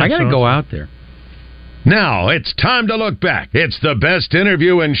 Sweet. I got to go out there. Now it's time to look back. It's the best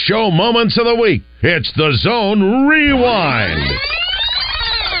interview and show moments of the week. It's the Zone Rewind.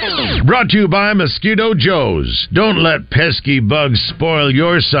 Brought to you by Mosquito Joe's. Don't let pesky bugs spoil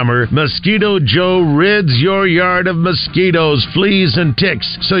your summer. Mosquito Joe rids your yard of mosquitoes, fleas, and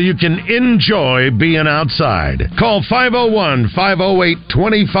ticks so you can enjoy being outside. Call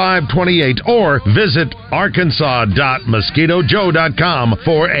 501-508-2528 or visit arkansas.mosquitojoe.com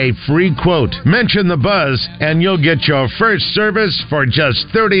for a free quote. Mention the buzz and you'll get your first service for just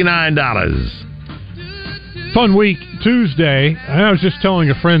 $39. Fun week Tuesday. I was just telling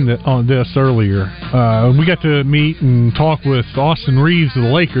a friend on this earlier. We got to meet and talk with Austin Reeves of the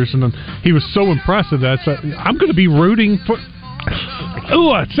Lakers, and he was so impressive that I'm going to be rooting for.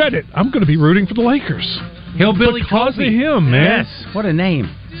 Oh, I said it. I'm going to be rooting for the Lakers. Hillbilly because of him, man. Yes, what a name.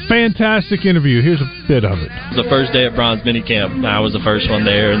 Fantastic interview. Here's a bit of it. The first day at Bronze Minicamp, I was the first one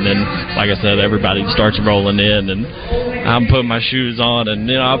there, and then, like I said, everybody starts rolling in, and I'm putting my shoes on, and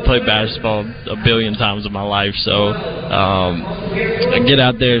I've played basketball a billion times in my life, so I get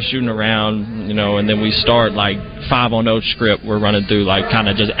out there shooting around, and then we start like 5-on-0 script. We're running through like kind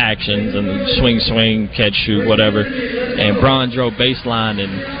of just actions and swing, catch, shoot, whatever, and Bron drove baseline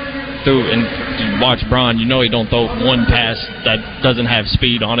and through, and you watch Bron, he don't throw one pass that doesn't have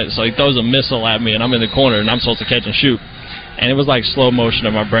speed on it, so he throws a missile at me, and I'm in the corner, and I'm supposed to catch and shoot. And it was like slow motion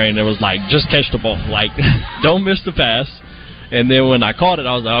in my brain. It was like, just catch the ball. Like, don't miss the pass. And then when I caught it,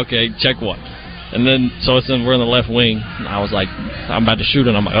 I was like, okay, check one. And then, we're in the left wing. And I was like, I'm about to shoot,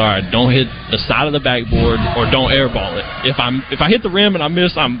 and I'm like, all right, don't hit the side of the backboard or don't airball it. If I hit the rim and I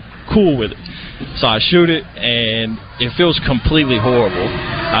miss, I'm cool with it. So I shoot it, and it feels completely horrible.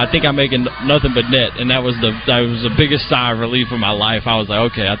 I think I'm making nothing but net, and that was the biggest sigh of relief of my life. I was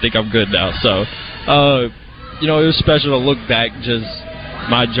like, okay, I think I'm good now. So, it was special to look back, just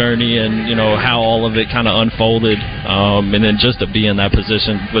my journey and, how all of it kind of unfolded, and then just to be in that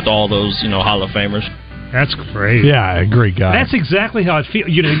position with all those, Hall of Famers. That's great. Yeah, great guy. That's exactly how it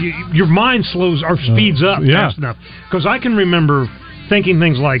feels. Your mind slows or speeds up fast enough. Because I can remember thinking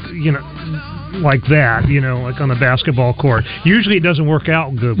things like, like that, like on the basketball court. Usually it doesn't work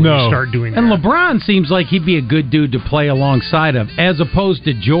out good when you start doing that. And LeBron seems like he'd be a good dude to play alongside of, as opposed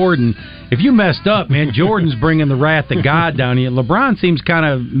to Jordan. If you messed up, man, Jordan's bringing the wrath of God down here. LeBron seems kind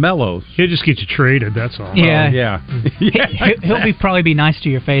of mellow. He'll just get you traded, that's all. Yeah. He'll probably be nice to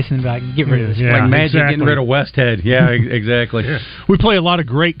your face and be like, get rid of this. Like Magic getting rid of Westhead. Yeah, exactly. We play a lot of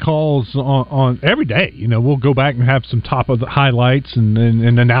great calls on every day. We'll go back and have some top of the highlights and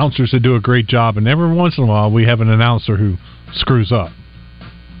announcers that do a great job. And every once in a while, we have an announcer who screws up.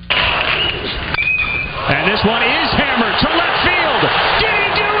 And this one is hammered to left field. Did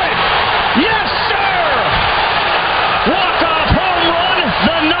he do it? Yes, sir! Walk-off home run.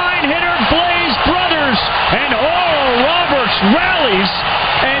 The 9-hitter Blaze Brothers. And Oral Roberts rallies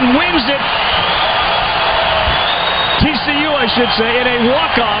and wins it. TCU, I should say, in a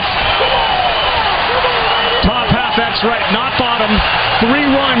walk-off. Top half, that's right, not bottom.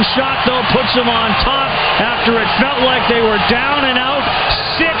 3-run shot, though, puts them on top after it felt like they were down and out.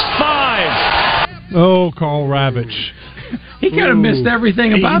 6-5. Oh, Carl Ravitch. He kind of missed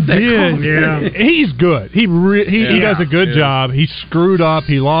everything about that call. Yeah. He's good. He does a good job. He screwed up.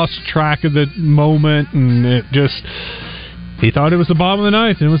 He lost track of the moment, and it just... He thought it was the bottom of the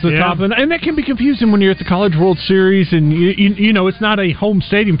ninth, and it was the top of the ninth. And that can be confusing when you're at the College World Series, and it's not a home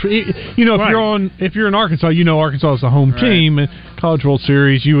stadium. If you're in Arkansas, Arkansas is the home team. And College World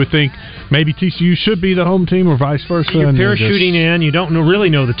Series, you would think maybe TCU should be the home team or vice versa. You're parachuting in. You don't really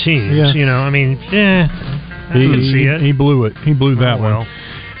know the teams. Yeah. I didn't see it. He blew it. He blew that one.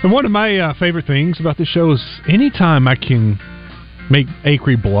 And one of my favorite things about this show is anytime I can make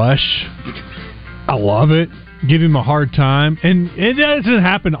Acree blush, I love it. Give him a hard time, and it doesn't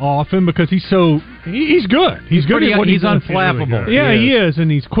happen often because he's good. He's good at what he's unflappable. Really he is, and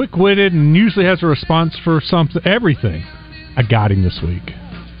he's quick-witted and usually has a response for everything. I got him this week.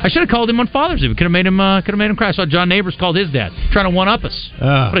 I should have called him on Father's Day. We could have made him cry. I saw John Neighbors called his dad, trying to one-up us.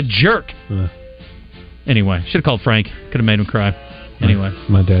 What a jerk. Anyway, should have called Frank. Could have made him cry. Anyway.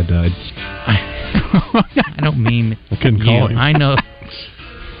 My dad died. I don't mean I couldn't call him. I know.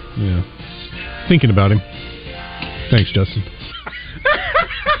 Yeah. Thinking about him. Thanks, Justin.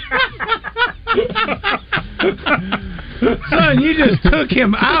 Son, you just took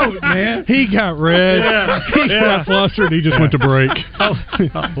him out, man. He got red. Yeah. He got flustered. He just went to break. Love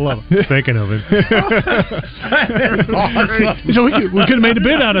it. Thinking of him. So we could have made a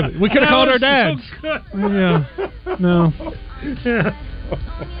bit out of it. We could have called our dads. Yeah. No. Yeah.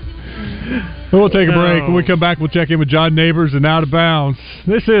 We'll take a break. When we come back, we'll check in with John Neighbors and Out of Bounds.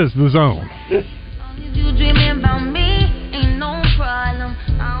 This is The Zone. You dreaming about me? Ain't no problem.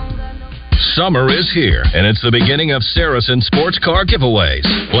 Summer is here, and it's the beginning of Saracen sports car giveaways.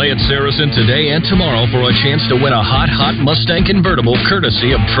 Play at Saracen today and tomorrow for a chance to win a hot Mustang convertible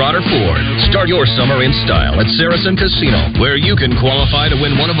courtesy of Trotter Ford. Start your summer in style at Saracen Casino, where you can qualify to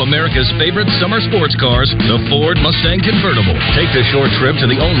win one of America's favorite summer sports cars, the Ford Mustang convertible. Take the short trip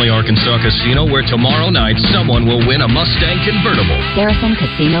to the only Arkansas casino where tomorrow night someone will win a Mustang convertible. Saracen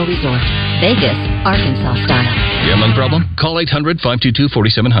Casino Resort, Vegas, Arkansas style. Gambling problem? Call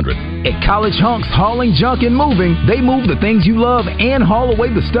 800-522-4700. At College Hunks Hauling, Junk, and Moving, they move the things you love and haul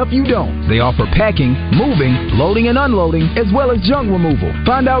away the stuff you don't. They offer packing, moving, loading and unloading, as well as junk removal.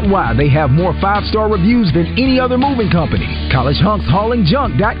 Find out why they have more 5-star reviews than any other moving company.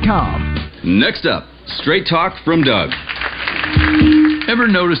 CollegeHunksHaulingJunk.com. Next up, Straight Talk from Doug. Ever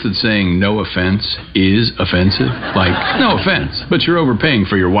notice that saying no offense is offensive? Like, no offense, but you're overpaying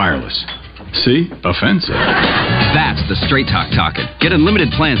for your wireless. See? Offensive. That's the Straight Talk talking. Get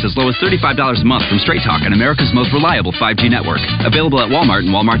unlimited plans as low as $35 a month from Straight Talk on America's most reliable 5G network. Available at Walmart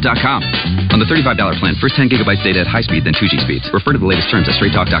and Walmart.com. On the $35 plan, first 10 gigabytes data at high speed, then 2G speeds. Refer to the latest terms at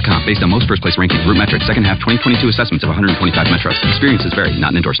StraightTalk.com. Based on most first place rankings, Root Metrics, second half 2022 assessments of 125 metros. Experiences vary,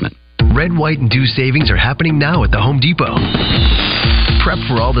 not an endorsement. Red, white, and dew savings are happening now at the Home Depot. Prep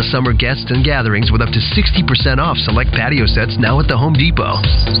for all the summer guests and gatherings with up to 60% off select patio sets now at the Home Depot.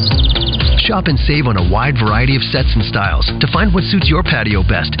 Shop and save on a wide variety of sets and styles to find what suits your patio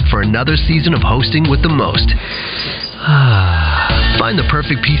best for another season of hosting with the most. Find the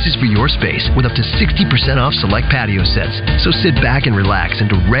perfect pieces for your space with up to 60% off select patio sets. So sit back and relax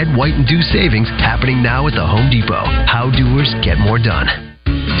into red, white, and dew savings happening now at the Home Depot. How doers get more done.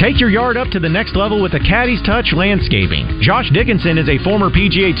 Take your yard up to the next level with the Caddy's Touch Landscaping. Josh Dickinson is a former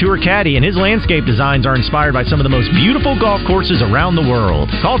PGA Tour caddy, and his landscape designs are inspired by some of the most beautiful golf courses around the world.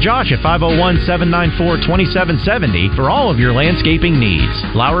 Call Josh at 501-794-2770 for all of your landscaping needs.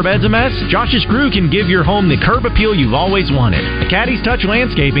 Flower beds a mess? Josh's crew can give your home the curb appeal you've always wanted. The Caddy's Touch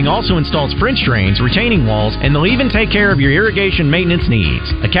Landscaping also installs French drains, retaining walls, and they'll even take care of your irrigation maintenance needs.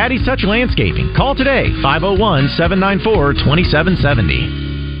 The Caddy's Touch Landscaping. Call today, 501-794-2770.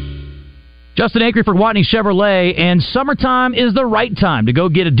 Justin Acri for Gwatney Chevrolet, and summertime is the right time to go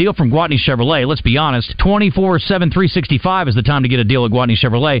get a deal from Gwatney Chevrolet. Let's be honest, 24/7, 365 is the time to get a deal at Gwatney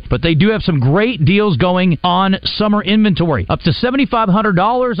Chevrolet, but they do have some great deals going on summer inventory. Up to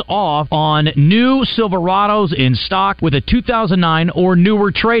 $7,500 off on new Silverados in stock with a 2009 or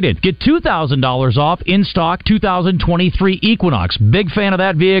newer traded. Get $2,000 off in stock 2023 Equinox. Big fan of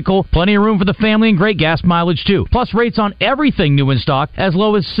that vehicle. Plenty of room for the family and great gas mileage too. Plus rates on everything new in stock as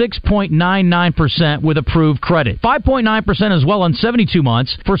low as 6.99% with approved credit. 5.9% as well on 72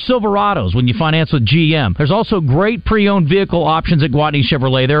 months for Silverados when you finance with GM. There's also great pre-owned vehicle options at Gwatney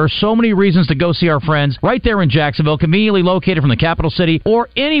Chevrolet. There are so many reasons to go see our friends right there in Jacksonville, conveniently located from the capital city or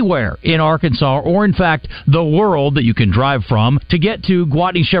anywhere in Arkansas or, in fact, the world that you can drive from to get to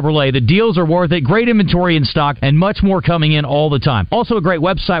Gwatney Chevrolet. The deals are worth it. Great inventory in stock and much more coming in all the time. Also a great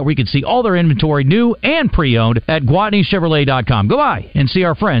website where you can see all their inventory, new and pre-owned, at GwatneyChevrolet.com. Go by and see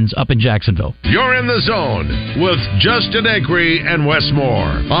our friends up in Jacksonville. You're in the zone with Justin Acri and Wes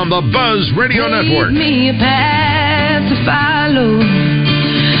Moore on the Buzz Radio Network. Give me a path to follow,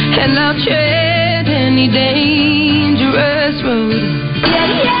 and I'll tread any dangerous road.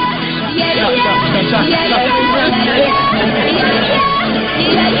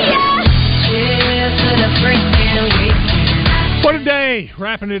 What a day.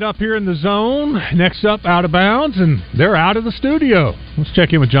 Wrapping it up here in the zone. Next up, Out of Bounds, and they're out of the studio. Let's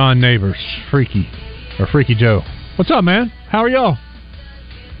check in with John Neighbors, Freaky Joe. What's up, man? How are y'all?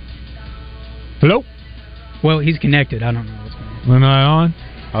 Hello? Well, he's connected. I don't know what's going on. We're not on?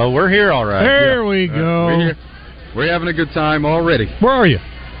 Oh, we're here all right. There we go. We're having a good time already. Where are you?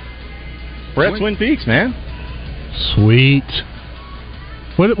 We're at Twin Peaks, man. Sweet.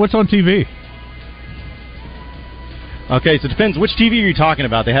 What's on TV? Okay, so it depends. Which TV are you talking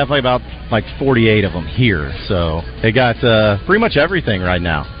about? They have about 48 of them here. So they got pretty much everything right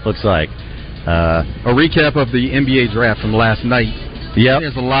now, looks like. A recap of the NBA draft from last night. Yep.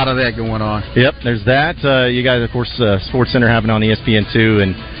 There's a lot of that going on. Yep, there's that. You guys, of course, SportsCenter having on ESPN2,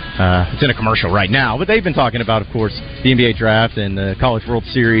 and it's in a commercial right now. But they've been talking about, of course, the NBA draft and the College World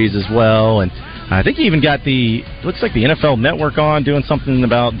Series as well. And I think you even got looks like the NFL Network on doing something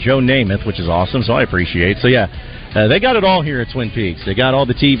about Joe Namath, which is awesome, so I appreciate. So, yeah, they got it all here at Twin Peaks. They got all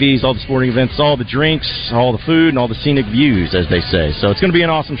the TVs, all the sporting events, all the drinks, all the food, and all the scenic views, as they say. So it's going to be an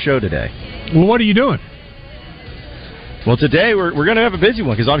awesome show today. Well, what are you doing? Well, today we're going to have a busy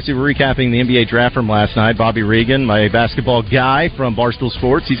one because obviously we're recapping the NBA draft from last night. Bobby Regan, my basketball guy from Barstool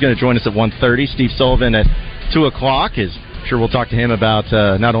Sports, he's going to join us at 1:30. Steve Sullivan at 2 o'clock. Sure, we'll talk to him about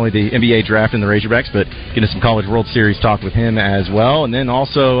not only the NBA draft and the Razorbacks, but getting some College World Series talk with him as well. And then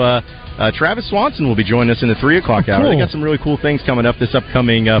also Travis Swanson will be joining us in the 3 o'clock hour. They got some really cool things coming up this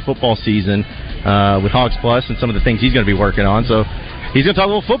upcoming football season with Hogs Plus and some of the things he's going to be working on. So he's going to talk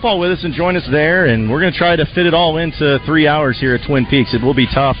a little football with us and join us there, and we're going to try to fit it all into 3 hours here at Twin Peaks. It will be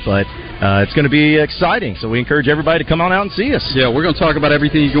tough, but it's going to be exciting, so we encourage everybody to come on out and see us. Yeah, we're going to talk about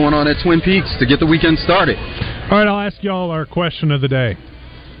everything going on at Twin Peaks to get the weekend started. All right, I'll ask y'all our question of the day.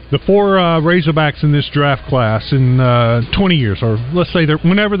 The 4 Razorbacks in this draft class in 20 years, or let's say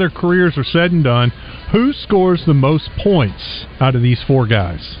whenever their careers are said and done, who scores the most points out of these 4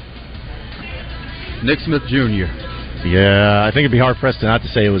 guys? Nick Smith Jr. Yeah, I think it'd be hard-pressed not to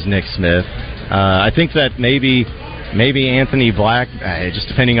say it was Nick Smith. I think that maybe Anthony Black, just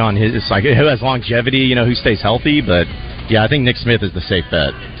depending on who has longevity, who stays healthy. But, yeah, I think Nick Smith is the safe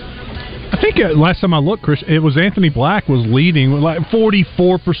bet. I think last time I looked, Chris, it was Anthony Black was leading with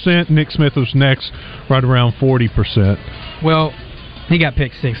 44%. Nick Smith was next, right around 40%. Well, he got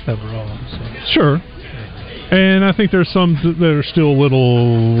picked 6th overall. So. Sure. And I think there's some that are still a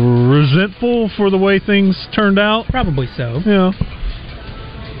little resentful for the way things turned out. Probably so. Yeah.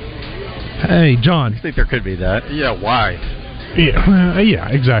 Hey, John. I think there could be that. Yeah, why? Yeah,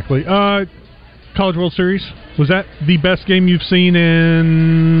 exactly. College World Series, was that the best game you've seen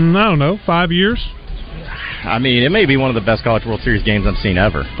in, 5 years? I mean, it may be one of the best College World Series games I've seen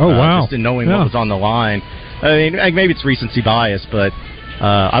ever. Oh, wow. Just in knowing what was on the line. I mean, maybe it's recency bias, but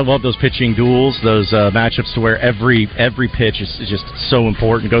I love those pitching duels, those matchups to where every pitch is just so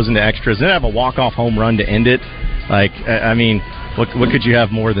important, goes into extras, and then have a walk-off home run to end it. What could you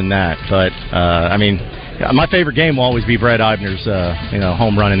have more than that? But, my favorite game will always be Brett Eibner's,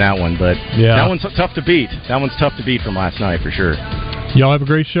 home run in that one. But that one's tough to beat. That one's tough to beat from last night for sure. Y'all have a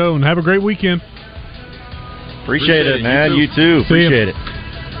great show and have a great weekend. Appreciate it, man. You too. Appreciate it.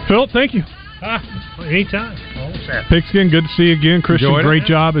 Phil, thank you. Anytime. Pigskin, good to see you again. Christian, great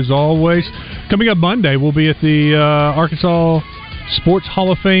job as always. Coming up Monday, we'll be at the Arkansas Sports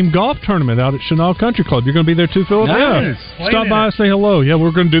Hall of Fame golf tournament out at Chenal Country Club. You're going to be there too, Philip? Nice. Yeah. Stop by and say hello. Yeah,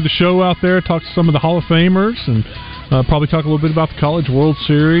 we're going to do the show out there, talk to some of the Hall of Famers, and probably talk a little bit about the College World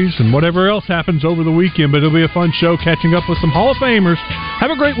Series and whatever else happens over the weekend. But it'll be a fun show catching up with some Hall of Famers. Have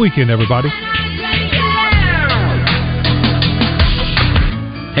a great weekend, everybody.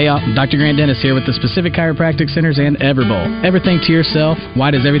 Hey y'all, Dr. Grant Dennis here with the Specific Chiropractic Centers and Everbowl. Ever think to yourself,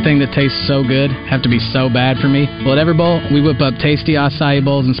 why does everything that tastes so good have to be so bad for me? Well, at Everbowl, we whip up tasty acai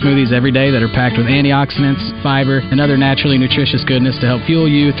bowls and smoothies every day that are packed with antioxidants, fiber, and other naturally nutritious goodness to help fuel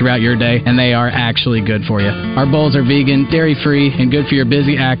you throughout your day, and they are actually good for you. Our bowls are vegan, dairy-free, and good for your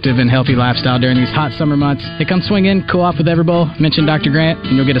busy, active, and healthy lifestyle during these hot summer months. Hey, come swing in, cool off with Everbowl, mention Dr. Grant,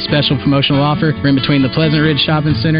 and you'll get a special promotional offer. We're in between the Pleasant Ridge Shopping Center